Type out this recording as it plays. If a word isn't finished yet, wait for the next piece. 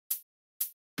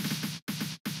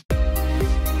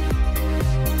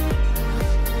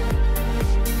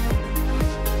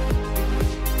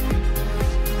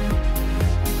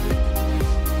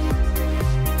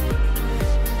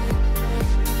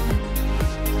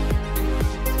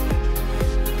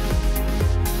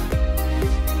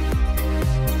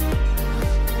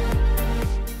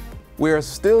We are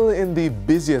still in the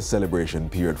busiest celebration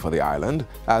period for the island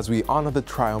as we honor the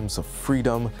triumphs of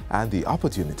freedom and the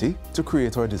opportunity to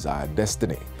create our desired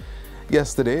destiny.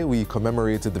 Yesterday, we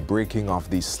commemorated the breaking of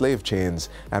the slave chains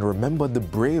and remembered the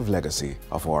brave legacy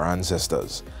of our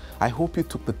ancestors. I hope you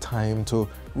took the time to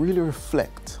really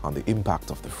reflect on the impact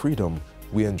of the freedom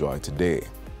we enjoy today.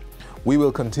 We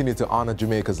will continue to honor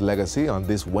Jamaica's legacy on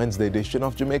this Wednesday edition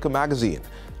of Jamaica Magazine.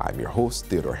 I'm your host,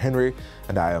 Theodore Henry,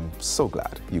 and I am so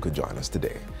glad you could join us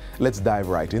today. Let's dive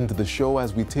right into the show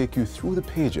as we take you through the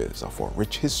pages of our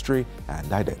rich history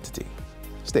and identity.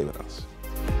 Stay with us.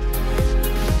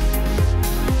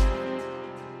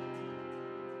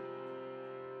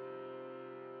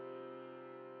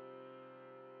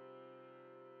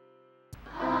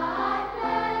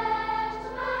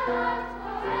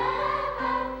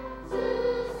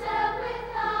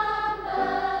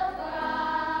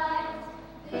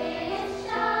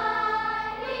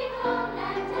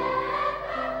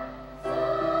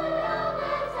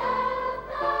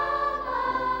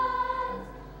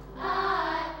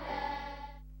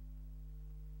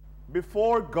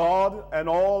 Before God and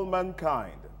all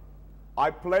mankind, I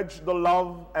pledge the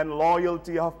love and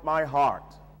loyalty of my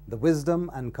heart, the wisdom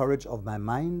and courage of my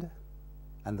mind,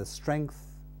 and the strength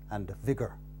and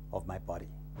vigor of my body.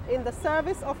 In the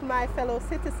service of my fellow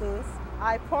citizens,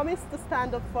 I promise to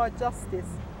stand up for justice,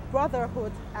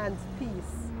 brotherhood, and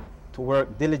peace. To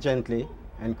work diligently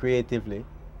and creatively,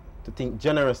 to think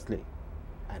generously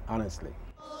and honestly.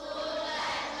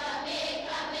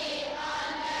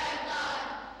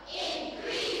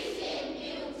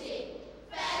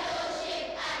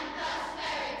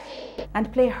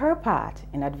 And play her part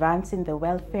in advancing the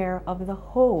welfare of the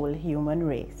whole human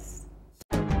race.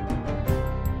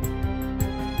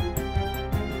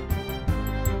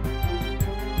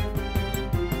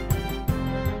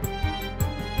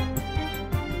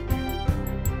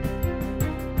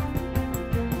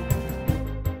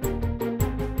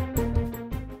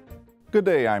 Good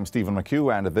day, I'm Stephen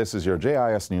McHugh, and this is your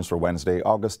JIS News for Wednesday,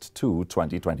 August 2,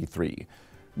 2023.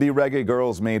 The Reggae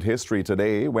Girls made history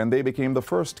today when they became the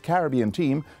first Caribbean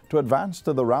team to advance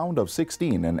to the round of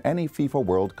 16 in any FIFA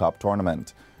World Cup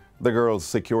tournament. The girls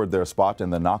secured their spot in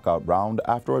the knockout round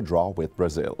after a draw with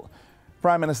Brazil.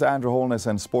 Prime Minister Andrew Holness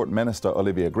and Sport Minister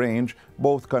Olivia Grange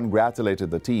both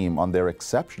congratulated the team on their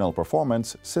exceptional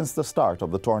performance since the start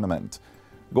of the tournament.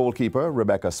 Goalkeeper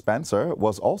Rebecca Spencer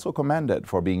was also commended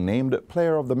for being named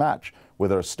Player of the Match with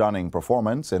her stunning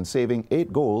performance in saving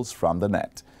 8 goals from the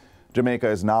net. Jamaica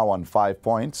is now on 5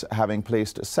 points, having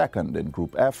placed second in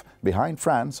Group F behind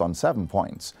France on 7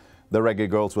 points. The Reggae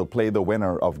Girls will play the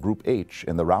winner of Group H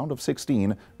in the round of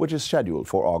 16, which is scheduled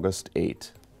for August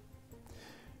 8.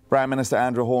 Prime Minister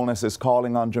Andrew Holness is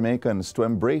calling on Jamaicans to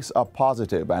embrace a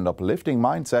positive and uplifting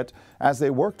mindset as they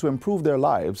work to improve their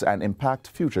lives and impact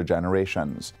future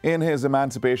generations. In his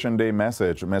Emancipation Day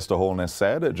message, Mr. Holness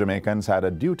said Jamaicans had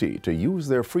a duty to use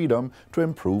their freedom to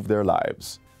improve their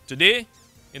lives. Today,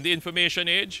 in the information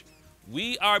age,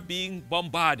 we are being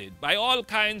bombarded by all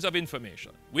kinds of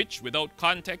information, which, without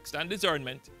context and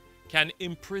discernment, can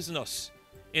imprison us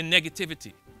in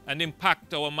negativity and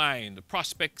impact our mind,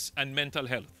 prospects, and mental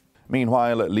health.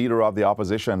 Meanwhile, Leader of the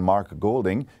Opposition Mark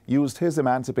Golding used his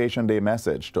Emancipation Day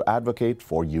message to advocate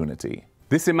for unity.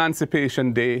 This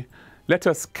Emancipation Day, let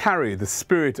us carry the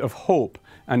spirit of hope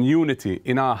and unity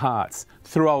in our hearts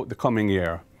throughout the coming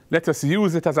year. Let us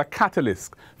use it as a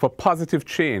catalyst for positive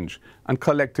change and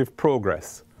collective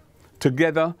progress.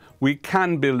 Together, we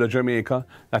can build a Jamaica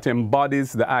that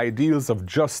embodies the ideals of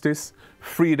justice,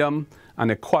 freedom,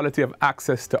 and equality of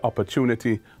access to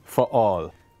opportunity for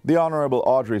all. The Honorable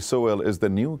Audrey Sewell is the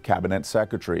new Cabinet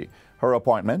Secretary. Her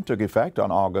appointment took effect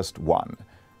on August 1.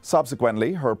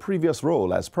 Subsequently, her previous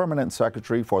role as Permanent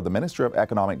Secretary for the Ministry of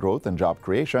Economic Growth and Job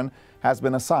Creation has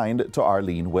been assigned to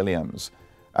Arlene Williams.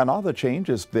 Another change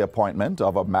is the appointment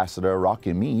of Ambassador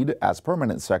Rocky Mead as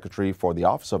Permanent Secretary for the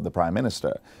Office of the Prime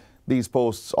Minister. These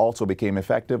posts also became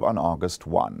effective on August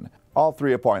 1. All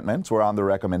 3 appointments were on the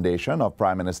recommendation of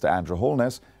Prime Minister Andrew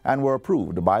Holness and were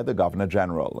approved by the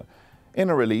Governor-General. In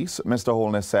a release, Mr.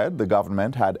 Holness said the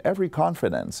government had every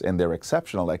confidence in their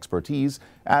exceptional expertise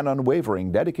and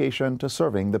unwavering dedication to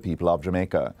serving the people of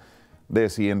Jamaica.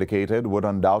 This, he indicated, would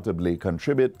undoubtedly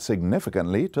contribute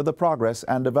significantly to the progress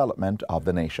and development of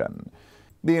the nation.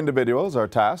 The individuals are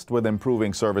tasked with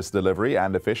improving service delivery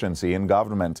and efficiency in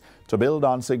government to build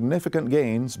on significant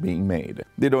gains being made.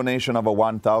 The donation of a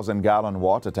 1,000-gallon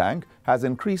water tank has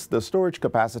increased the storage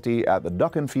capacity at the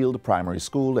Duckenfield Primary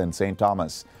School in St.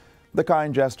 Thomas. The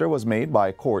kind gesture was made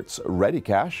by Courts Ready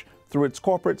Cash through its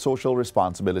corporate social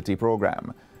responsibility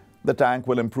program. The tank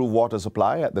will improve water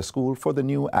supply at the school for the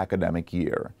new academic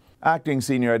year. Acting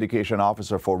Senior Education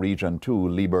Officer for Region 2,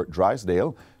 Liebert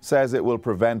Drysdale, says it will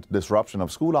prevent disruption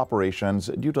of school operations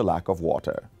due to lack of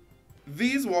water.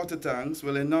 These water tanks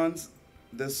will enhance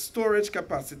the storage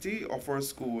capacity of our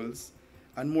schools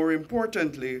and, more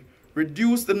importantly,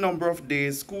 reduce the number of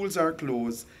days schools are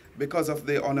closed because of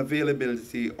the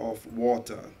unavailability of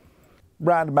water.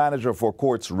 Brand manager for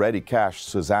Quartz Ready Cash,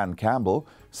 Suzanne Campbell,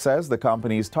 says the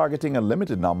company is targeting a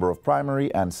limited number of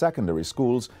primary and secondary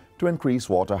schools to increase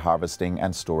water harvesting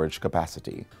and storage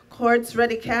capacity. Quartz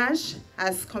Ready Cash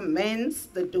has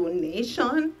commenced the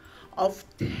donation of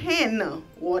 10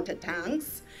 water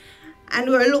tanks, and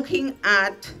we're looking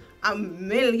at $1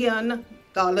 million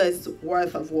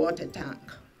worth of water tank.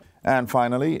 And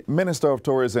finally, Minister of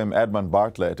Tourism Edmund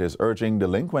Bartlett is urging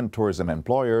delinquent tourism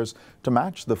employers to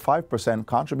match the 5%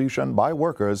 contribution by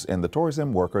workers in the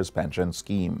Tourism Workers Pension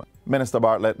Scheme. Minister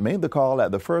Bartlett made the call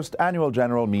at the first annual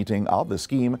general meeting of the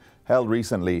scheme held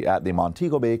recently at the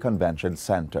Montego Bay Convention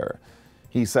Center.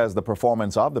 He says the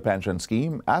performance of the pension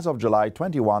scheme as of July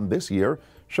 21 this year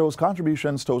shows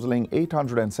contributions totaling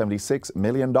 $876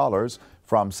 million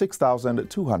from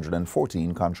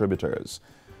 6,214 contributors.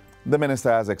 The minister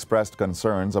has expressed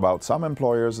concerns about some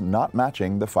employers not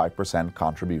matching the 5%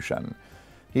 contribution.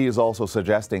 He is also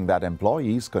suggesting that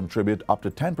employees contribute up to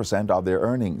 10% of their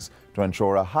earnings to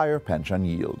ensure a higher pension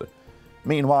yield.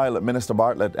 Meanwhile, Minister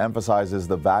Bartlett emphasizes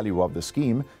the value of the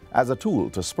scheme as a tool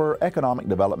to spur economic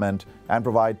development and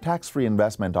provide tax-free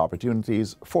investment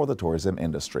opportunities for the tourism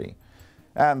industry.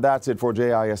 And that's it for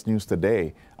JIS News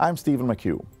Today. I'm Stephen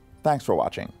McHugh. Thanks for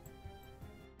watching.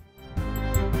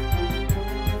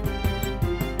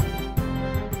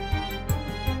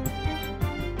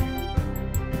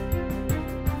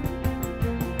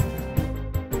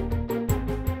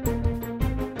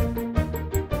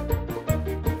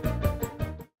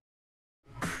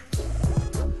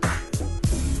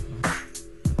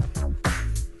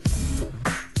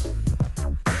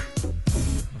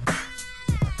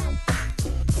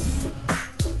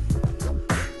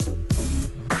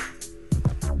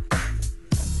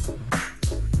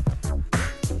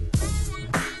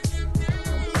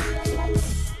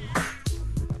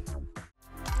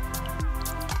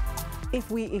 If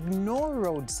we ignore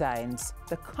road signs,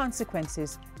 the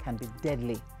consequences can be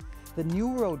deadly. The new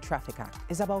Road Traffic Act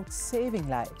is about saving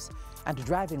lives and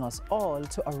driving us all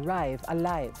to arrive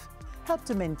alive. Help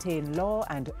to maintain law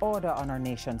and order on our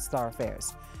nation's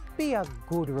thoroughfares. Be a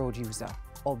good road user.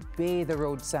 Obey the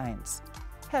road signs.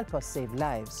 Help us save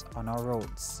lives on our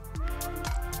roads.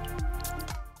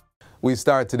 We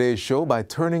start today's show by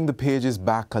turning the pages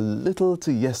back a little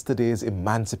to yesterday's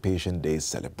Emancipation Day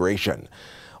celebration.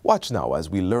 Watch now as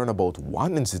we learn about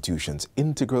one institution's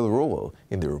integral role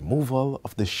in the removal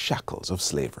of the shackles of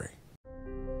slavery.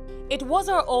 It was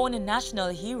our own national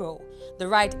hero, the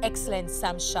Right Excellent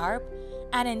Sam Sharp,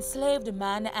 an enslaved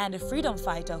man and freedom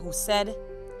fighter who said,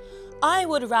 "I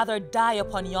would rather die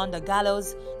upon yonder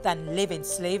gallows than live in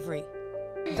slavery."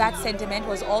 That sentiment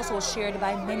was also shared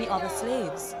by many other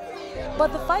slaves.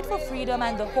 But the fight for freedom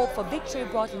and the hope for victory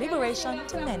brought liberation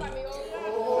to many.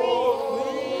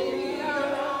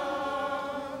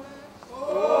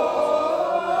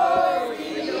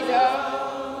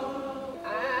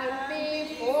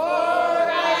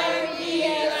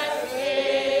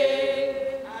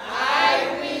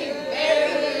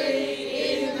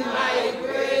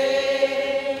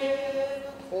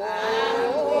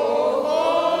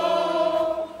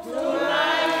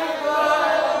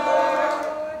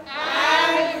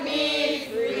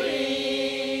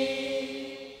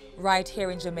 Right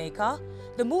here in Jamaica,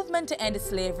 the movement to end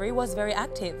slavery was very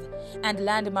active, and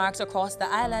landmarks across the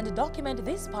island document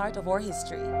this part of our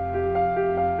history.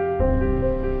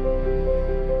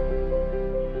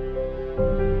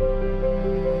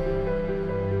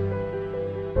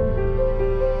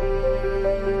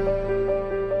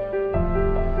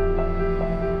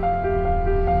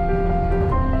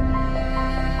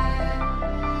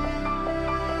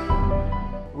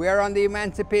 We are on the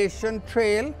Emancipation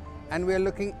Trail, and we're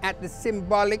looking at the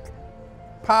symbolic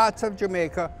parts of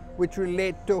Jamaica which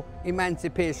relate to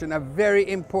emancipation, a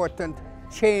very important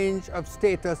change of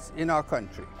status in our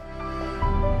country.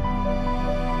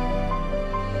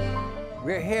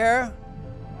 We're here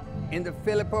in the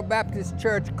Filippo Baptist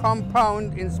Church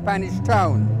compound in Spanish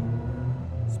Town.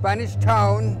 Spanish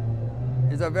Town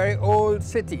is a very old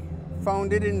city,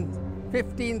 founded in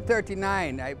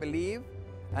 1539, I believe,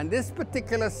 and this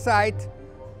particular site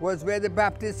was where the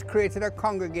Baptists created a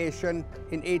congregation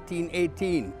in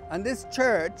 1818. And this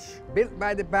church, built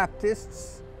by the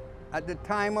Baptists at the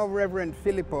time of Reverend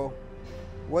Filippo,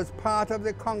 was part of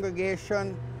the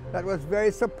congregation that was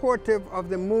very supportive of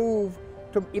the move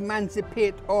to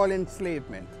emancipate all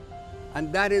enslavement.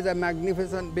 And that is a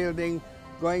magnificent building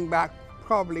going back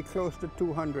probably close to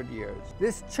 200 years.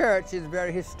 This church is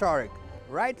very historic.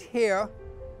 Right here,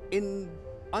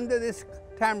 under this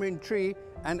tamarind tree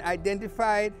and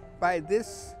identified by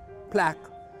this plaque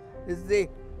is the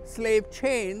slave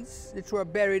chains which were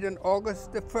buried on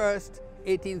August the 1st,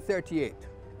 1838.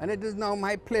 And it is now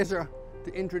my pleasure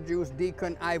to introduce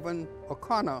Deacon Ivan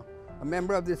O'Connor, a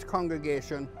member of this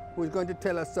congregation, who is going to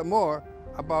tell us some more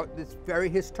about this very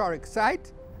historic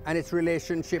site and its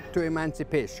relationship to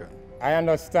emancipation. I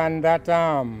understand that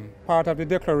part of the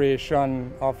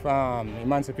Declaration of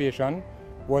Emancipation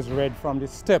was read from the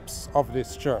steps of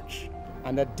this church.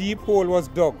 And a deep hole was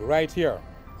dug right here,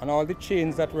 and all the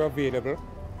chains that were available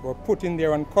were put in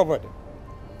there and covered.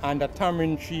 And a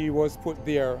tamarind tree was put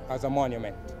there as a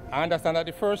monument. I understand that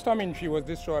the first tamarind tree was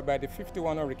destroyed by the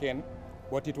 51 hurricane,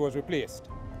 but it was replaced.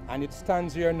 And it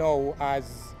stands here now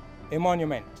as a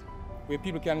monument where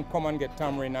people can come and get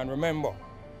tamarind and remember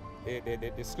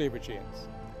the slavery chains.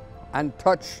 And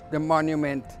touch the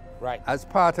monument right. as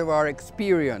part of our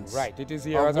experience right. It is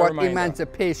here of as a what reminder.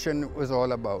 Emancipation was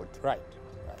all about. Right.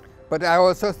 But I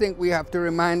also think we have to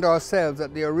remind ourselves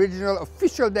that the original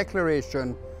official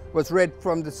declaration was read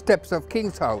from the steps of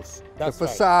King's House, That's the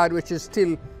facade which is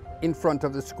still in front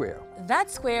of the square.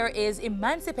 That square is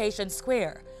Emancipation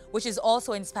Square, which is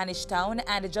also in Spanish Town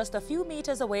and just a few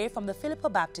meters away from the Philippa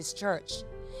Baptist Church.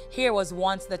 Here was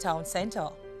once the town center.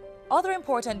 Other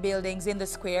important buildings in the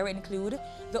square include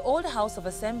the Old House of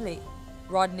Assembly,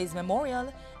 Rodney's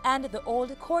Memorial, and the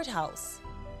Old Courthouse.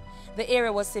 The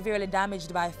area was severely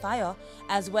damaged by fire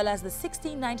as well as the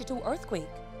 1692 earthquake,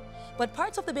 but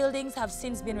parts of the buildings have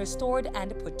since been restored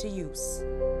and put to use.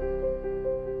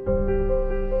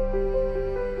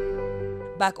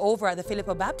 Back over at the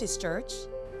Philippa Baptist Church,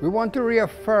 we want to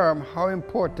reaffirm how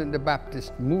important the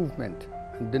Baptist movement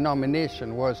and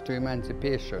denomination was to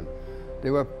emancipation.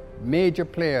 They were major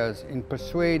players in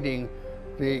persuading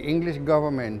the English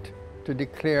government to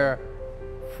declare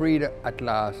free at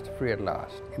last,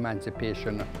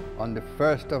 emancipation on the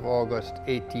 1st of August,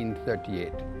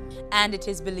 1838. And it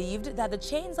is believed that the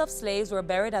chains of slaves were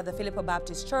buried at the Philippa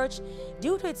Baptist Church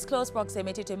due to its close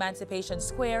proximity to Emancipation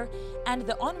Square and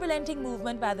the unrelenting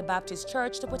movement by the Baptist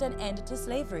Church to put an end to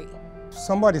slavery.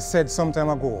 Somebody said some time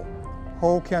ago,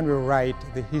 how can we write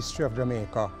the history of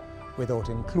Jamaica without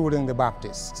including the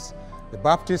Baptists? The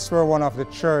Baptists were one of the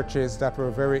churches that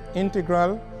were very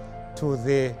integral to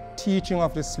the teaching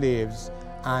of the slaves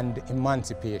and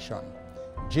emancipation.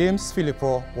 James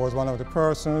Philippo was one of the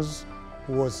persons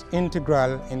who was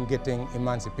integral in getting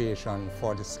emancipation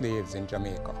for the slaves in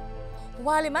Jamaica.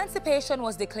 While emancipation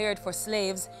was declared for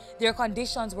slaves, their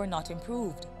conditions were not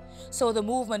improved. So the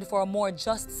movement for a more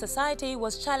just society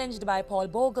was challenged by Paul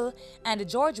Bogle and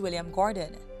George William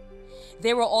Gordon.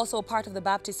 They were also part of the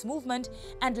Baptist movement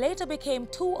and later became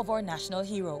two of our national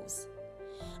heroes.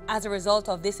 As a result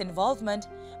of this involvement,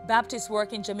 Baptist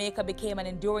work in Jamaica became an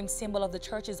enduring symbol of the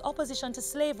church's opposition to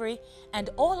slavery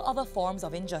and all other forms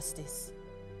of injustice.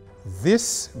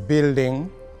 This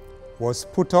building was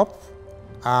put up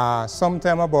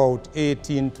sometime about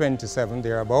 1827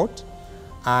 thereabout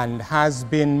and has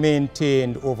been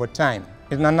maintained over time.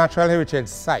 It's a natural heritage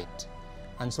site,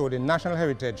 and so the National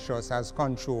Heritage Trust has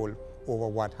control over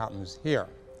what happens here.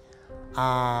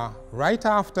 Right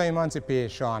after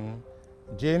emancipation,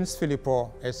 James Philippo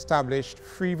established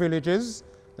free villages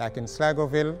like in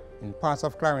Sligoville, in parts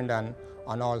of Clarendon,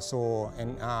 and also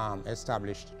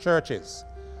established churches.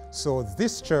 So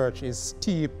this church is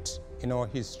steeped in our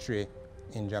history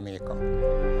in Jamaica.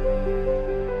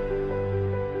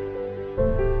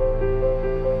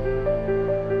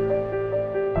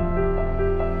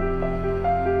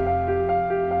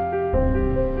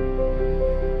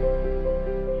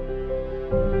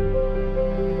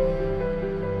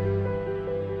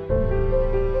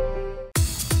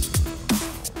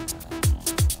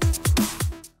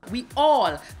 We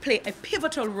all play a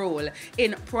pivotal role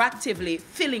in proactively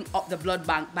filling up the blood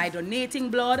bank by donating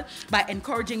blood, by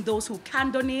encouraging those who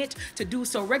can donate to do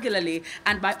so regularly,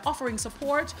 and by offering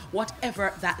support,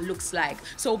 whatever that looks like.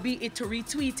 So be it to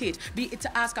retweet it, be it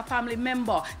to ask a family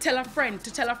member, tell a friend,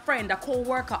 a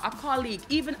co-worker, a colleague,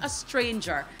 even a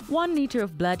stranger. 1 liter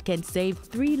of blood can save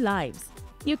 3 lives.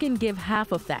 You can give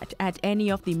half of that at any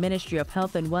of the Ministry of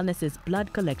Health and Wellness's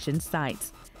blood collection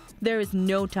sites. There is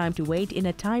no time to wait in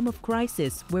a time of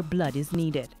crisis where blood is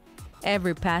needed.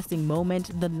 Every passing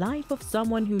moment, the life of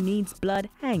someone who needs blood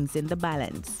hangs in the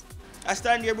balance. I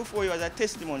stand here before you as a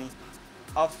testimony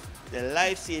of the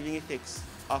life-saving effects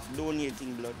of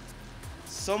donating blood.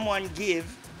 Someone gave,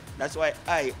 that's why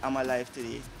I am alive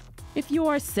today. If you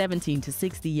are 17 to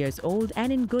 60 years old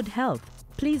and in good health,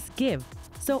 please give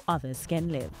so others can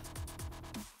live.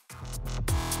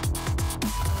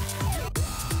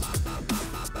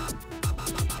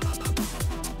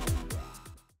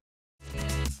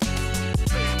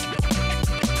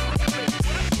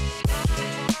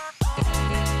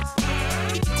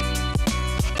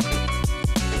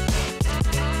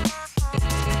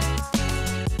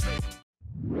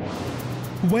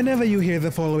 Whenever you hear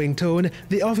the following tone,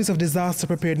 the Office of Disaster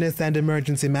Preparedness and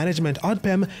Emergency Management,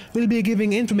 ODPEM, will be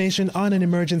giving information on an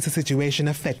emergency situation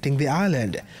affecting the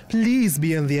island. Please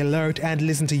be on the alert and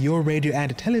listen to your radio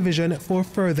and television for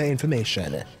further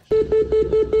information.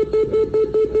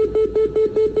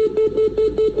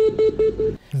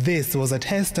 This was a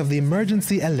test of the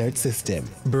emergency alert system,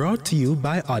 brought to you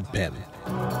by ODPEM.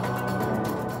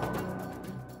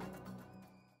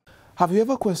 Have you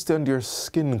ever questioned your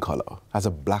skin color as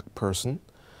a black person?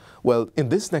 Well, in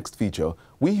this next feature,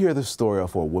 we hear the story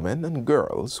of our women and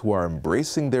girls who are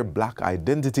embracing their black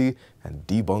identity and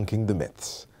debunking the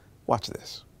myths. Watch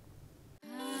this.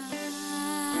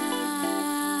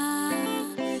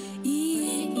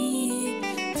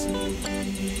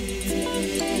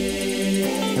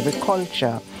 The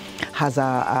culture has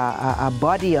a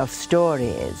body of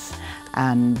stories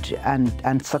and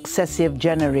successive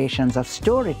generations of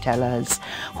storytellers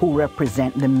who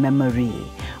represent the memory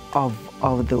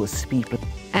of those people.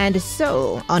 And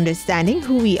so, understanding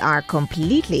who we are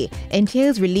completely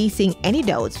entails releasing any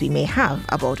doubts we may have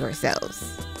about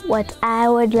ourselves. What I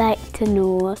would like to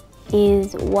know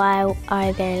is why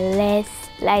are there less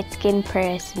light-skinned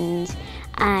persons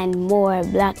and more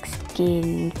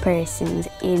black-skinned persons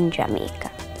in Jamaica?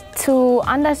 To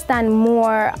understand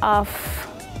more of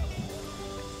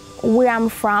where I'm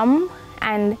from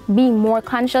and being more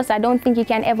conscious. I don't think you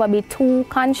can ever be too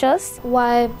conscious.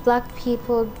 Why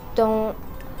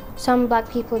some black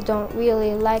people don't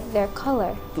really like their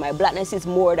color. My blackness is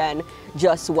more than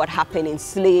just what happened in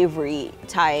slavery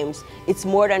times. It's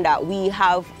more than that.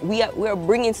 We're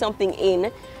bringing something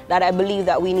in that I believe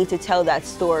that we need to tell that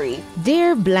story.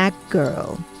 Dear Black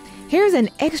Girl, here's an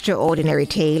extraordinary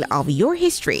tale of your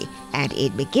history, and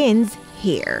it begins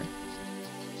here.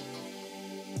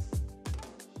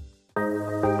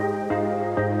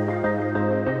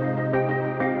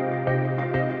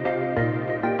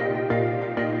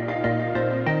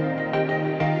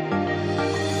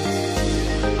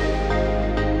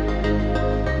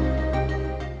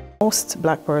 Most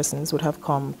black persons would have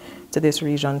come to this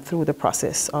region through the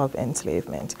process of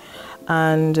enslavement.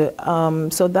 And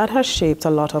so that has shaped a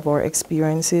lot of our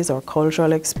experiences, our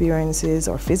cultural experiences,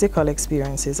 our physical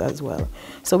experiences as well.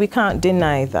 So we can't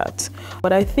deny that.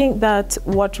 But I think that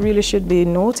what really should be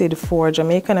noted for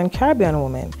Jamaican and Caribbean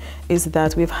women is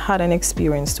that we've had an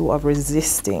experience too of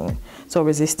resisting. So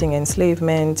resisting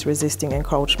enslavement, resisting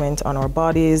encroachment on our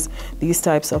bodies, these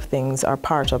types of things are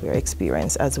part of your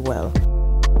experience as well.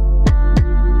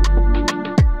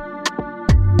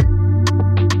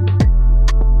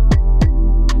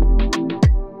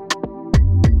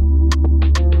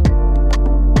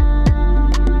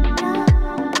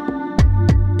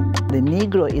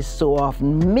 Negro is so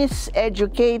often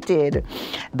miseducated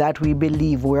that we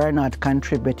believe we're not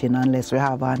contributing unless we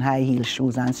have on high heel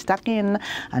shoes and stocking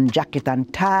and jacket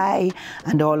and tie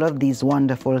and all of these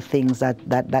wonderful things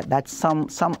that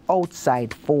some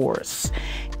outside force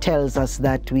tells us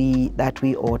that we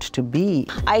ought to be.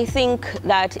 I think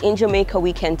that in Jamaica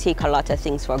we can take a lot of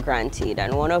things for granted,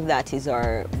 and one of that is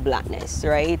our blackness,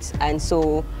 right? And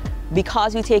so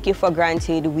because we take it for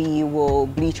granted, we will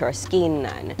bleach our skin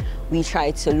and we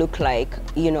try to look like,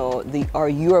 you know, our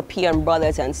European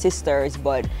brothers and sisters,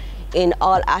 but in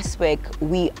all aspects,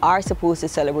 we are supposed to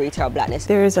celebrate our blackness.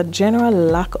 There is a general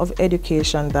lack of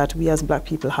education that we as black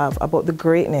people have about the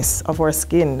greatness of our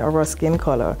skin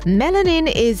color. Melanin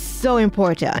is so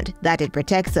important that it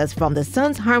protects us from the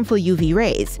sun's harmful UV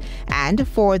rays and,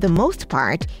 for the most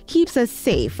part, keeps us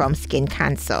safe from skin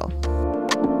cancer.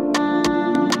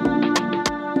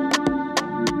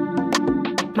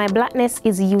 My blackness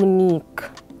is unique.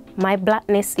 My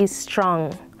blackness is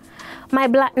strong. My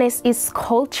blackness is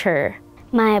culture.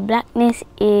 My blackness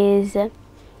is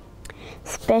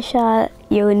special,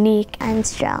 unique, and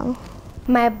strong.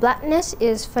 My blackness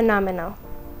is phenomenal.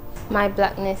 My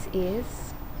blackness is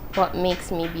what makes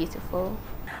me beautiful.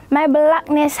 My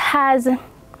blackness has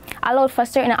allowed for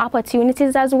certain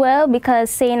opportunities as well, because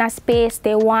say in a space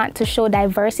they want to show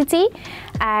diversity,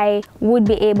 I would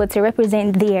be able to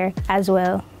represent there as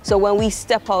well. So when we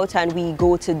step out and we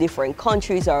go to different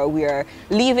countries or we are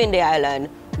leaving the island,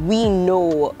 we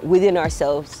know within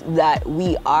ourselves that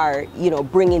we are,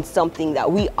 bringing something,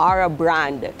 that we are a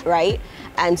brand, right?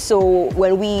 And so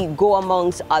when we go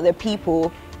amongst other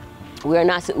people, we're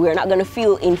not going to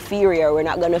feel inferior. We're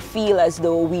not going to feel as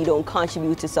though we don't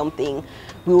contribute to something.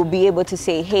 We will be able to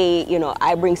say, hey,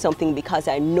 I bring something because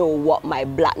I know what my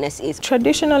blackness is.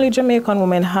 Traditionally, Jamaican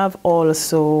women have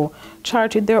also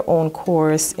charted their own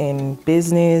course in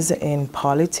business, in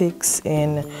politics,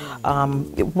 in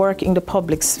work in the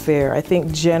public sphere. I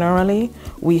think generally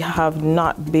we have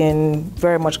not been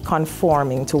very much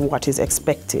conforming to what is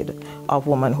expected of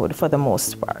womanhood for the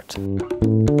most part.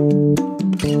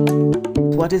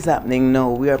 What is happening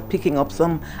now? We are picking up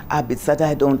some habits that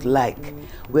I don't like.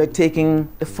 We're taking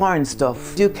the foreign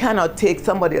stuff. You cannot take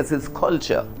somebody else's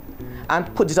culture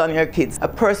and put it on your kids. A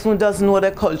person who doesn't know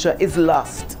their culture is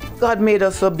lost. God made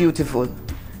us so beautiful.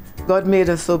 God made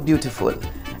us so beautiful.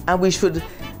 And we should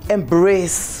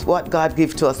embrace what God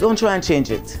gives to us. Don't try and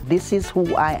change it. This is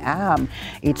who I am.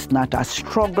 It's not a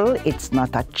struggle. It's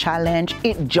not a challenge.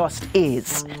 It just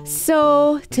is.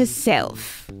 So, to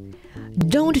self.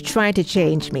 Don't try to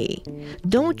change me.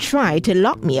 Don't try to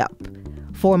lock me up.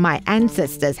 For my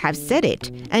ancestors have said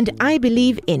it, and I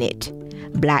believe in it.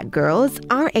 Black girls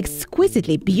are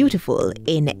exquisitely beautiful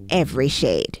in every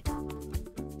shade.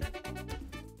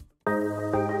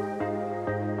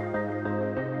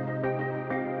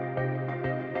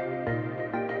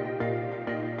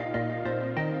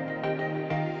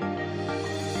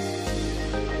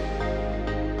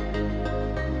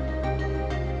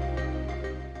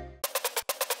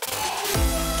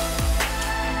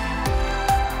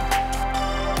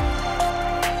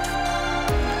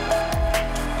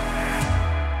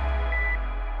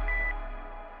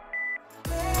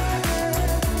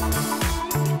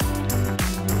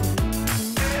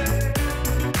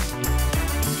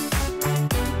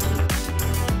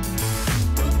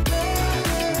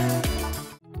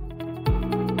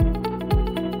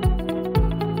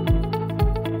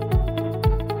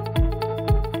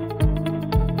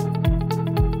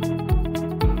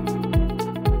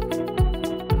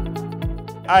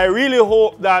 I really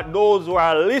hope that those who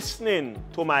are listening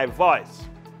to my voice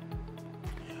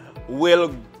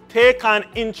will take an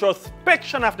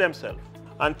introspection of themselves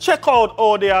and check out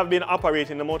how they have been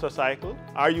operating the motorcycle.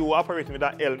 Are you operating with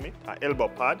a helmet, an elbow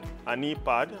pad, a knee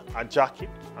pad, a jacket,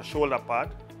 a shoulder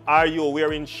pad? Are you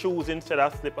wearing shoes instead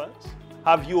of slippers?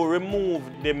 Have you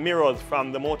removed the mirrors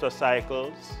from the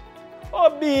motorcycles?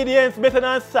 Obedience better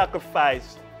than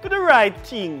sacrifice. Do the right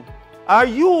thing. Are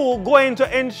you going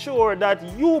to ensure that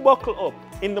you buckle up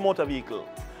in the motor vehicle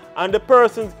and the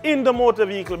persons in the motor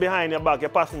vehicle behind your back, your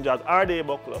passengers, are they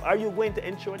buckle up? Are you going to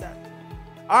ensure that?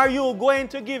 Are you going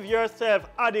to give yourself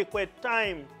adequate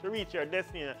time to reach your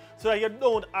destination so that you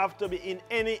don't have to be in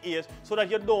any ears, so that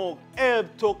you don't help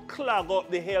to clog up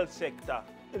the health sector?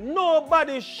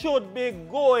 Nobody should be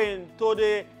going to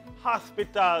the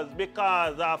hospitals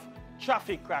because of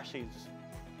traffic crashes.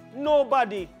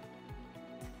 Nobody.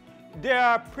 They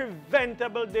are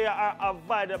preventable, they are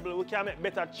avoidable. We can make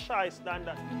better choice than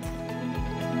that.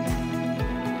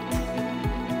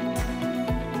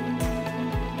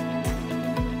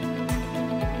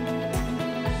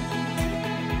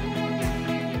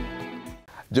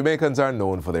 Jamaicans are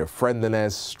known for their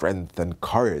friendliness, strength, and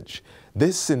courage.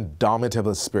 This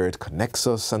indomitable spirit connects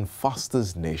us and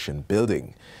fosters nation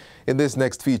building. In this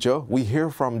next feature, we hear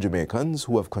from Jamaicans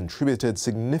who have contributed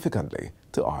significantly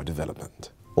to our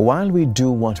development. While we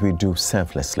do what we do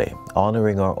selflessly,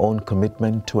 honoring our own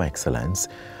commitment to excellence,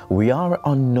 we are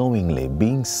unknowingly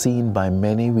being seen by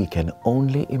many we can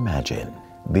only imagine.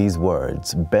 These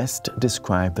words best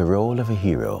describe the role of a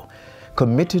hero,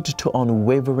 committed to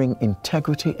unwavering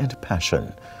integrity and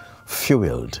passion,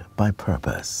 fueled by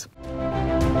purpose.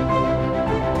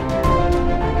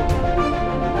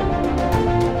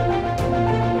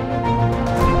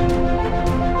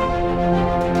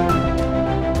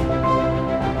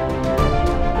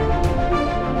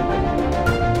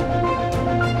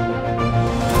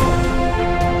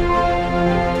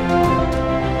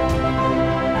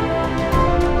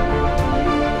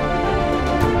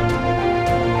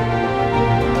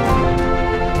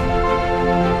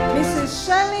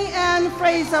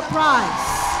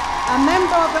 Price, a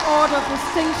member of the Order of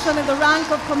Distinction in the rank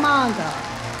of Commander,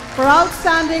 for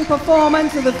outstanding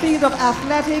performance in the field of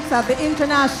athletics at the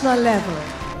international level.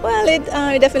 Well, it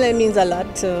definitely means a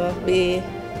lot to be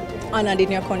honored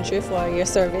in your country for your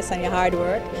service and your hard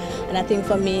work. And I think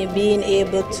for me, being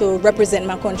able to represent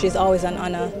my country is always an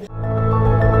honor.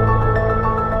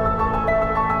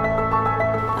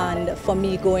 And for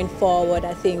me going forward,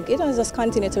 I think, just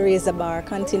continue to raise the bar,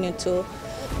 continue to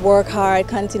work hard,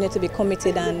 continue to be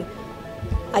committed, and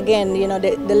again, you know,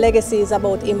 the legacy is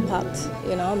about impact,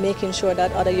 you know, making sure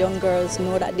that other young girls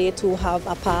know that they too have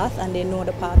a path and they know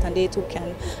the path and they too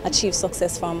can achieve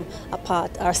success from a path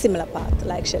or a similar path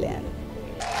like Shelly-Ann.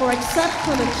 For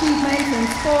exceptional achievements in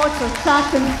sports of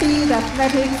track and field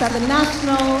athletics at the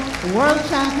national, world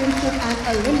championship and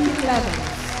Olympic levels.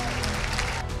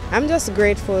 I'm just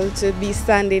grateful to be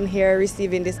standing here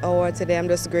receiving this award today. I'm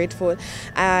just grateful.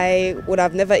 I would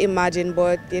have never imagined,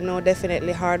 but you know,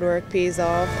 definitely hard work pays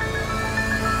off.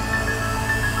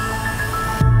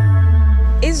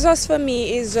 It's just for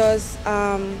me, it's just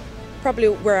probably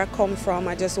where I come from.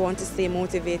 I just want to stay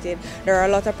motivated. There are a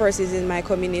lot of persons in my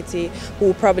community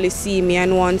who probably see me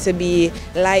and want to be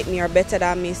like me or better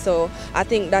than me, so I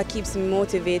think that keeps me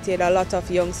motivated. A lot of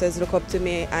youngsters look up to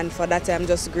me, and for that I'm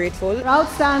just grateful.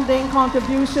 Outstanding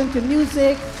contribution to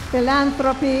music,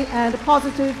 philanthropy and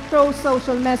positive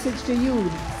pro-social message to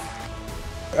youth.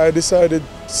 I decided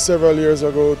several years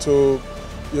ago to,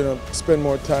 you know, spend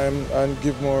more time and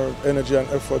give more energy and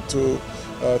effort to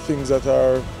things that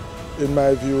are, in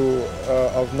my view,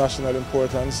 of national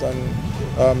importance and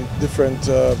different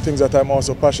things that I'm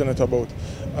also passionate about.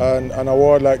 And an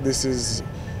award like this is,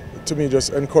 to me,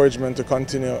 just encouragement to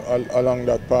continue along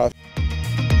that path.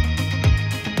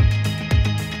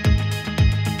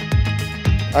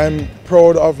 I'm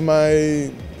proud of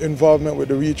my involvement with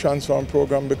the reTransform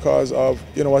program because of,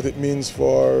 you know, what it means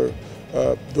for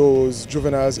those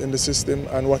juveniles in the system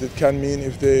and what it can mean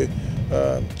if they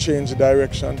change the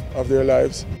direction of their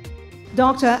lives.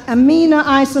 Dr. Amina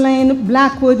Isolane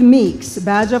Blackwood Meeks,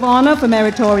 Badge of Honor for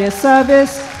Meritorious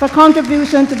Service for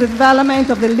contribution to the development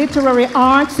of the literary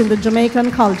arts in the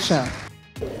Jamaican culture.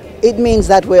 It means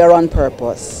that we are on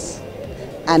purpose,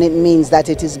 and it means that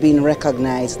it is being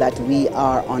recognized that we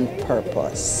are on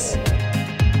purpose.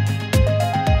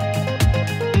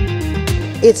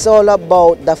 It's all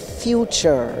about the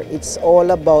future. It's all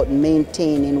about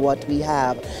maintaining what we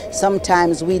have.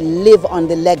 Sometimes we live on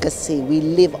the legacy, we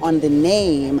live on the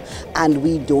name, and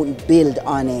we don't build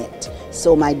on it.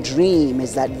 So my dream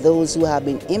is that those who have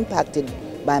been impacted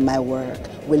by my work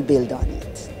will build on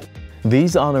it.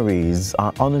 These honorees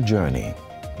are on a journey,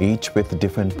 each with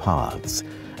different paths,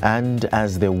 and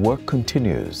as their work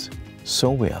continues, so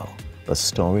will the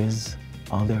stories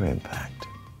of their impact.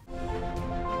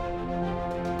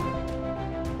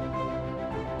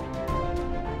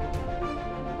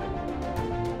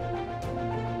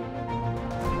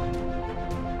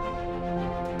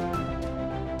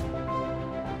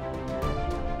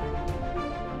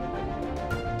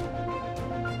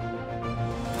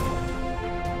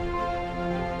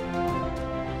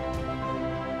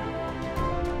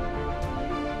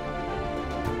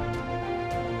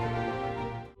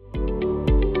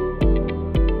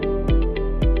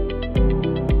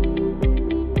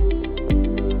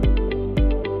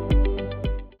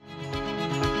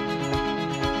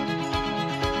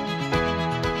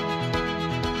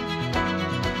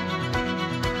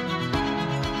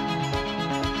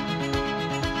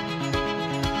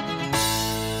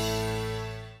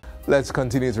 Let's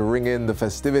continue to ring in the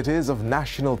festivities of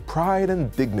national pride and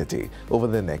dignity over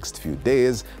the next few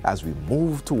days as we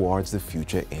move towards the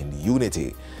future in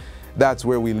unity. That's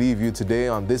where we leave you today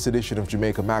on this edition of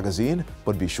Jamaica Magazine,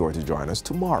 but be sure to join us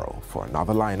tomorrow for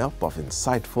another lineup of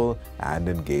insightful and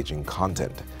engaging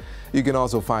content. You can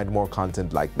also find more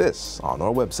content like this on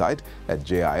our website at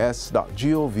jis.gov.jm.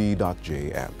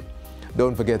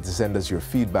 Don't forget to send us your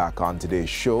feedback on today's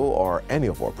show or any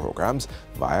of our programs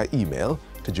via email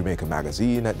to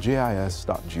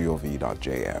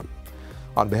jamaicamagazine@jis.gov.jm.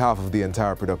 On behalf of the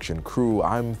entire production crew,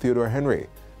 I'm Theodore Henry,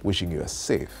 wishing you a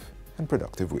safe and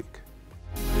productive week.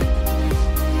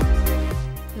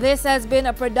 This has been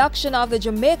a production of the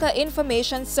Jamaica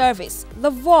Information Service,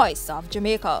 the voice of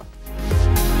Jamaica.